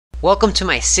Welcome to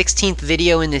my 16th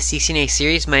video in the CCNA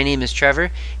series. My name is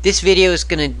Trevor. This video is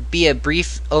going to be a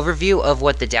brief overview of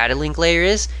what the data link layer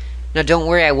is. Now don't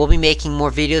worry, I will be making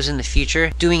more videos in the future,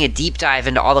 doing a deep dive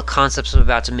into all the concepts I'm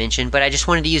about to mention, but I just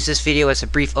wanted to use this video as a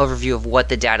brief overview of what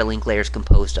the data link layer is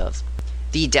composed of.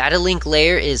 The data link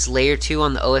layer is layer 2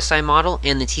 on the OSI model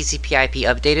and the TCP/IP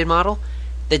updated model.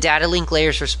 The data link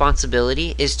layer's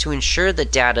responsibility is to ensure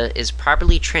that data is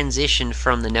properly transitioned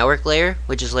from the network layer,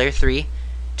 which is layer 3,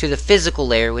 to the physical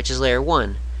layer, which is layer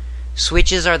 1.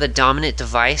 Switches are the dominant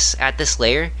device at this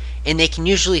layer, and they can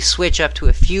usually switch up to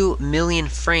a few million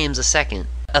frames a second.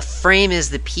 A frame is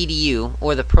the PDU,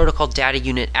 or the protocol data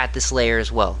unit, at this layer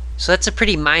as well. So that's a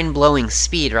pretty mind-blowing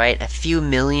speed, right? A few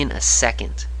million a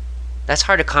second. That's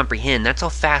hard to comprehend. That's how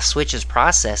fast switches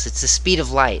process. It's the speed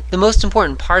of light. The most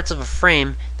important parts of a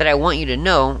frame that I want you to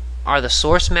know are the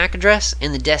source MAC address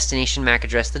and the destination MAC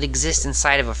address that exist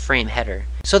inside of a frame header.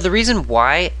 So the reason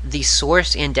why the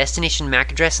source and destination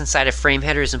MAC address inside a frame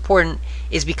header is important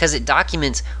is because it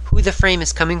documents who the frame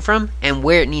is coming from and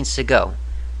where it needs to go.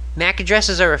 MAC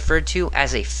addresses are referred to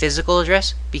as a physical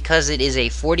address because it is a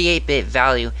 48-bit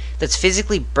value that's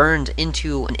physically burned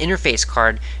into an interface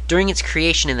card during its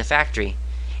creation in the factory.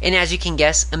 And as you can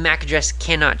guess, a MAC address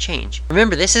cannot change.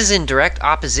 Remember, this is in direct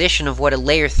opposition of what a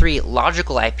layer 3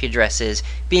 logical IP address is,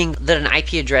 being that an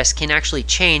IP address can actually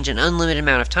change an unlimited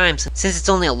amount of times since it's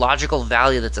only a logical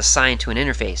value that's assigned to an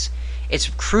interface. It's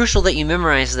crucial that you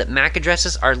memorize that MAC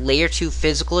addresses are layer 2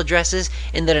 physical addresses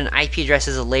and that an IP address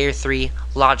is a layer 3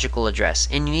 logical address,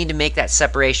 and you need to make that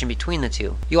separation between the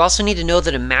two. You also need to know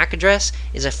that a MAC address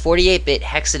is a 48-bit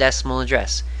hexadecimal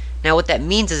address. Now what that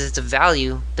means is it's a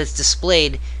value that's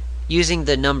displayed using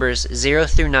the numbers 0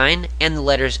 through 9 and the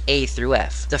letters A through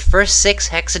F. The first 6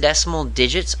 hexadecimal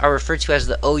digits are referred to as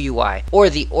the OUI, or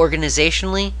the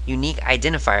Organizationally Unique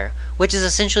Identifier, which is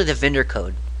essentially the vendor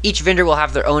code. Each vendor will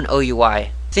have their own OUI.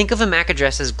 Think of a MAC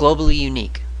address as globally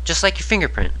unique, just like your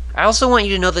fingerprint. I also want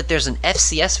you to know that there's an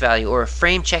FCS value, or a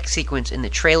frame check sequence, in the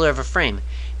trailer of a frame.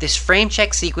 This frame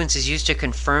check sequence is used to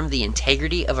confirm the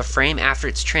integrity of a frame after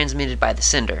it's transmitted by the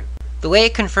sender. The way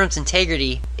it confirms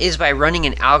integrity is by running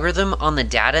an algorithm on the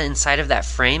data inside of that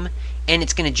frame, and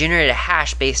it's going to generate a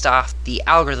hash based off the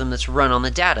algorithm that's run on the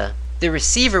data. The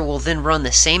receiver will then run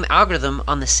the same algorithm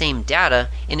on the same data,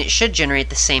 and it should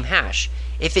generate the same hash.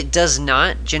 If it does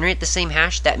not generate the same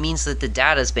hash, that means that the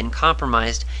data has been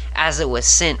compromised as it was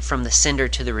sent from the sender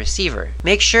to the receiver.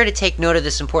 Make sure to take note of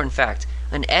this important fact.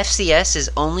 An FCS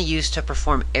is only used to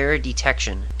perform error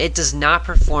detection. It does not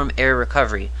perform error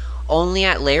recovery. Only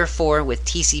at layer 4 with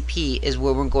TCP is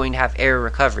where we're going to have error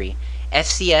recovery.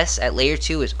 FCS at layer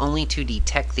 2 is only to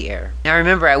detect the error. Now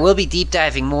remember, I will be deep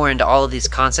diving more into all of these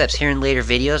concepts here in later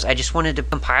videos. I just wanted to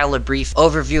compile a brief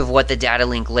overview of what the data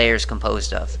link layer is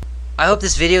composed of. I hope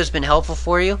this video has been helpful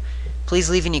for you. Please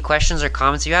leave any questions or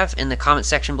comments you have in the comment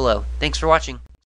section below. Thanks for watching.